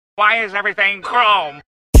Why is everything chrome?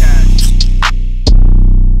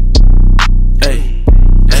 Hey,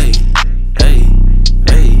 hey, hey,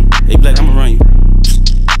 hey, hey, Black, I'ma run you.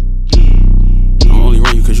 I'ma only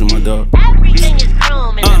run you cause you're my dog. Everything is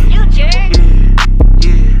chrome in the future.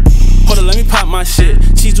 Hold on, let me pop my shit.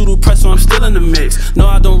 Cheese doodle press, so I'm still in the mix. No,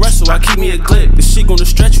 I don't wrestle, I keep me a click. This shit gonna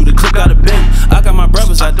stretch you, the clip gotta bend. I got my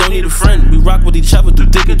brothers, I don't need a friend. We rock with each other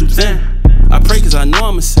through thick and through thin. I pray cause I know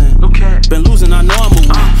I'm a sin. Okay. Been losing, I know I'm a win.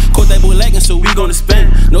 Caught that boy lagging, so we gonna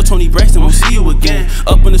spin. No Tony Braxton, we'll see you again.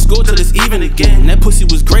 Up in the school till it's even again. That pussy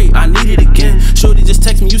was great, I need it again. Shorty just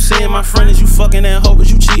text me, you saying my friend is you fucking that hoe,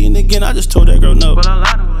 is you cheating again? I just told that girl no. But I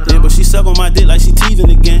lied to her. Yeah, but she suck on my dick like she teething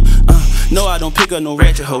again. No, I don't pick up no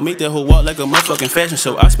ratchet hoe. Make that hoe walk like a motherfucking fashion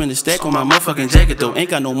show. I spend a stack on my motherfucking jacket though. Ain't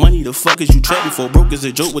got no money, the fuck is you trapping for? Broke is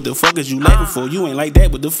a joke, what the fuck is you laughing for? You ain't like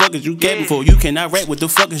that, what the fuck is you gapping for? You cannot rap, what the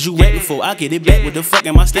fuck is you rapping for? I get it back, what the fuck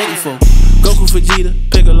am I stacking for? Goku, Vegeta,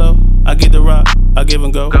 Piccolo, I get the rock, I give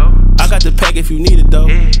and go. I got the pack if you need it though.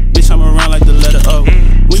 Bitch, I'm around like the letter O.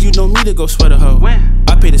 When you know me to go sweat a hoe.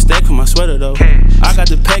 I pay the stack for my sweater though. I got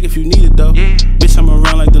the pack if you need it though. Bitch, I'm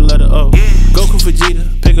around like the letter O. Goku,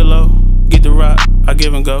 Vegeta, Piccolo, get the rock, I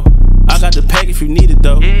give and go. I got the pack if you need it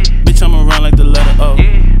though. Bitch, I'm around like the letter O.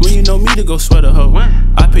 When you know me to go sweat a hoe.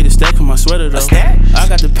 I pay the stack for my sweater though. I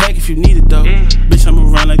got the pack if you need it though. Bitch, I'm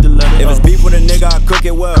around like the letter O. If it's beef with a nigga, I cook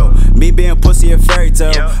it well. Me being pussy a fairy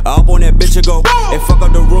tale. I hop on that bitch and go and fuck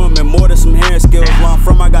up the room and more than some hair skills. Where I'm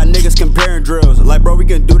from, I got niggas comparing drills. Like, bro, we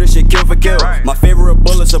can do this shit kill for kill. My favorite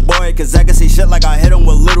bullet's a boy, cause I can see shit like I hit him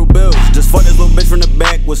with little bills. Just fuck this little bitch from the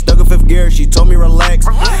back, was stuck in 5th gear, she told me relax.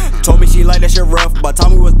 Told me she liked that shit rough, by the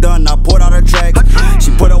time we was done, I poured out her tracks.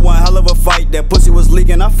 She put up one hell of a fight, that pussy was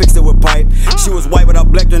leaking, I fixed it with pipe. She was white but I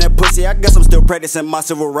blacked on that pussy, I guess I'm still practicing my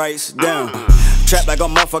civil rights. Damn. Trap like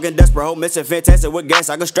I'm motherfucking desperate, hoe missing fantastic with gas,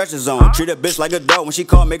 I can stretch his zone. Treat a bitch like a dog, when she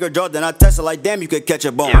call, make her jaw, then I test her like damn, you could catch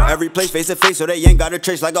a bone. Every place face to face, so they ain't got a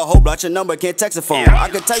trace like a hoe, block your number, can't text a phone. I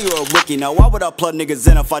can tell you a rookie, now why would I plug niggas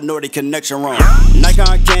in if I know the connection wrong?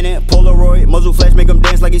 Nikon cannon, Polaroid, muzzle flash, make him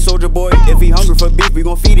dance like he Soldier Boy. If he hungry for beef, we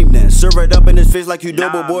gon' feed him then. Serve it up in his face like you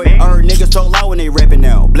double boy. I heard niggas talk loud when they rapping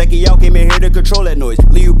now. Blacquiao came in here to control that noise.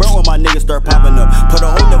 Leave you burnt when my niggas start popping up. Put a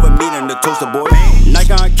whole nother meat in the toaster boy.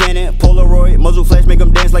 Nikon cannon, Polaroid, muzzle flash, make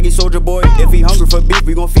him dance like he Soldier Boy. If he hungry for beef,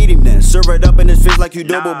 we gon' feed him then. Serve it up in his face like you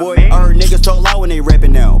double boy. I heard niggas talk loud when they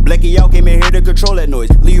rapping now. Blacquiao came in here to control that noise.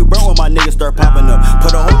 Leave you burnt when my niggas start popping up.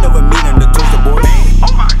 Put a whole nother meat in